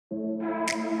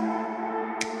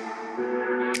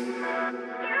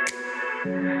Hey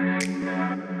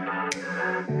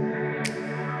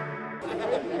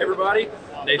everybody,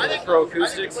 Nathan with Pro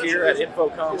Acoustics here at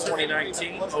InfoComm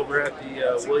 2019 over at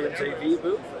the Williams AV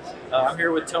booth. I'm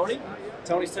here with Tony.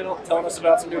 Tony's telling us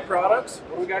about some new products.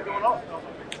 What do we got going on?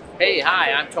 Hey,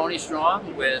 hi, I'm Tony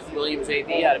Strong with Williams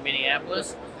AV out of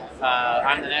Minneapolis.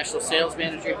 I'm the National Sales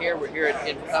Manager here. We're here at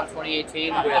InfoComm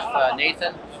 2018 with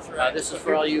Nathan. This is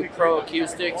for all you Pro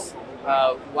Acoustics,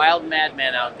 wild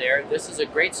madmen out there. This is a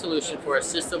great solution for a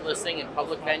system listening in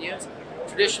public venues.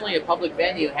 Traditionally, a public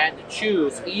venue had to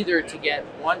choose either to get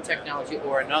one technology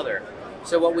or another.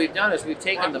 So what we've done is we've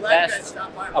taken the best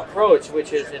approach,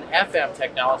 which is an FM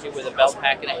technology with a belt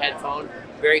pack and a headphone,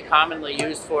 very commonly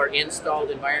used for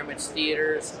installed environments,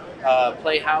 theaters,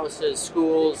 playhouses,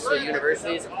 schools,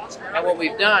 universities. And what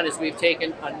we've done is we've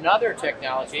taken another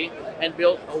technology and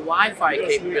built a Wi-Fi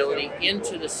capability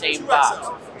into the same box.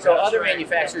 So other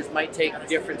manufacturers might take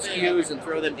different SKUs and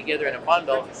throw them together in a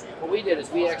bundle. What we did is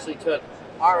we actually took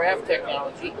RF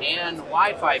technology and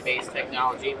Wi-Fi based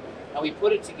technology and we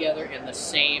put it together in the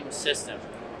same system.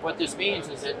 What this means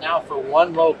is that now for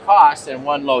one low cost and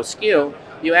one low SKU,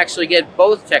 you actually get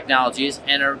both technologies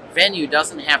and a venue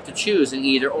doesn't have to choose an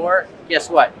either or. Guess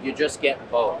what? You just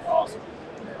get both. Awesome.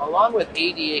 Along with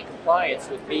ADA compliance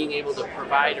with being able to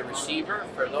provide a receiver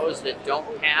for those that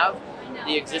don't have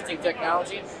the existing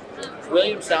technology,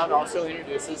 Williams Sound also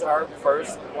introduces our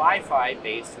first Wi-Fi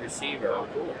based receiver.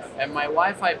 And my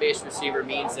Wi-Fi based receiver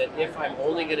means that if I'm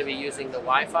only going to be using the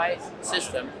Wi-Fi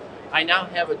system, I now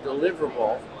have a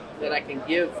deliverable that I can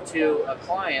give to a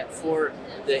client for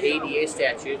the ADA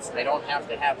statutes. They don't have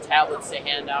to have tablets to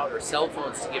hand out or cell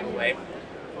phones to give away.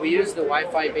 We use the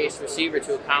Wi-Fi based receiver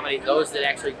to accommodate those that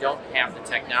actually don't have the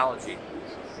technology.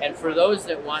 And for those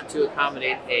that want to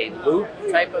accommodate a loop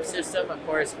type of system, of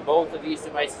course, both of these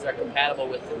devices are compatible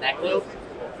with the neck loop.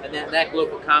 And that neck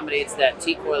loop accommodates that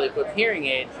T-coil equipped hearing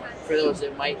aid for those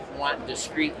that might want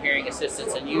discrete hearing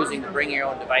assistance and using the bring your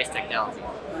own device technology.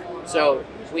 So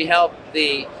we help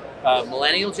the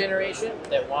millennial generation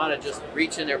that want to just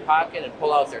reach in their pocket and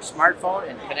pull out their smartphone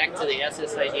and connect to the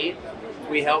SSID.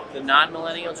 We help the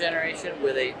non-millennial generation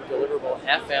with a deliverable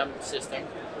FM system.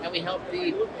 And we help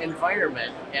the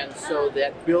environment, and so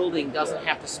that building doesn't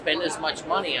have to spend as much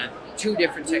money on two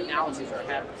different technologies or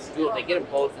have to do it. They get them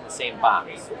both in the same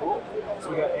box. Cool. So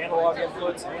we got analog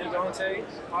inputs and Dante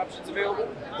options available?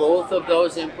 Both of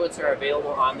those inputs are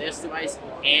available on this device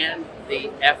and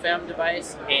the FM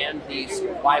device and the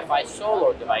Wi-Fi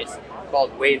solo device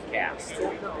called Wavecast.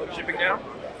 Cool. Shipping now?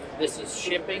 This is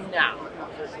shipping now.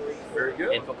 Very good.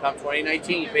 InfoComm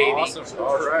 2019, baby. Awesome.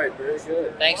 All right. Very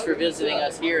good. Thanks for visiting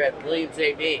us here at Williams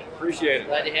AV. Appreciate it.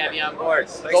 Glad to have you on board.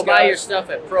 Thanks, Go buy guys. your stuff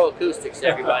at Pro Acoustics,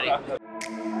 everybody.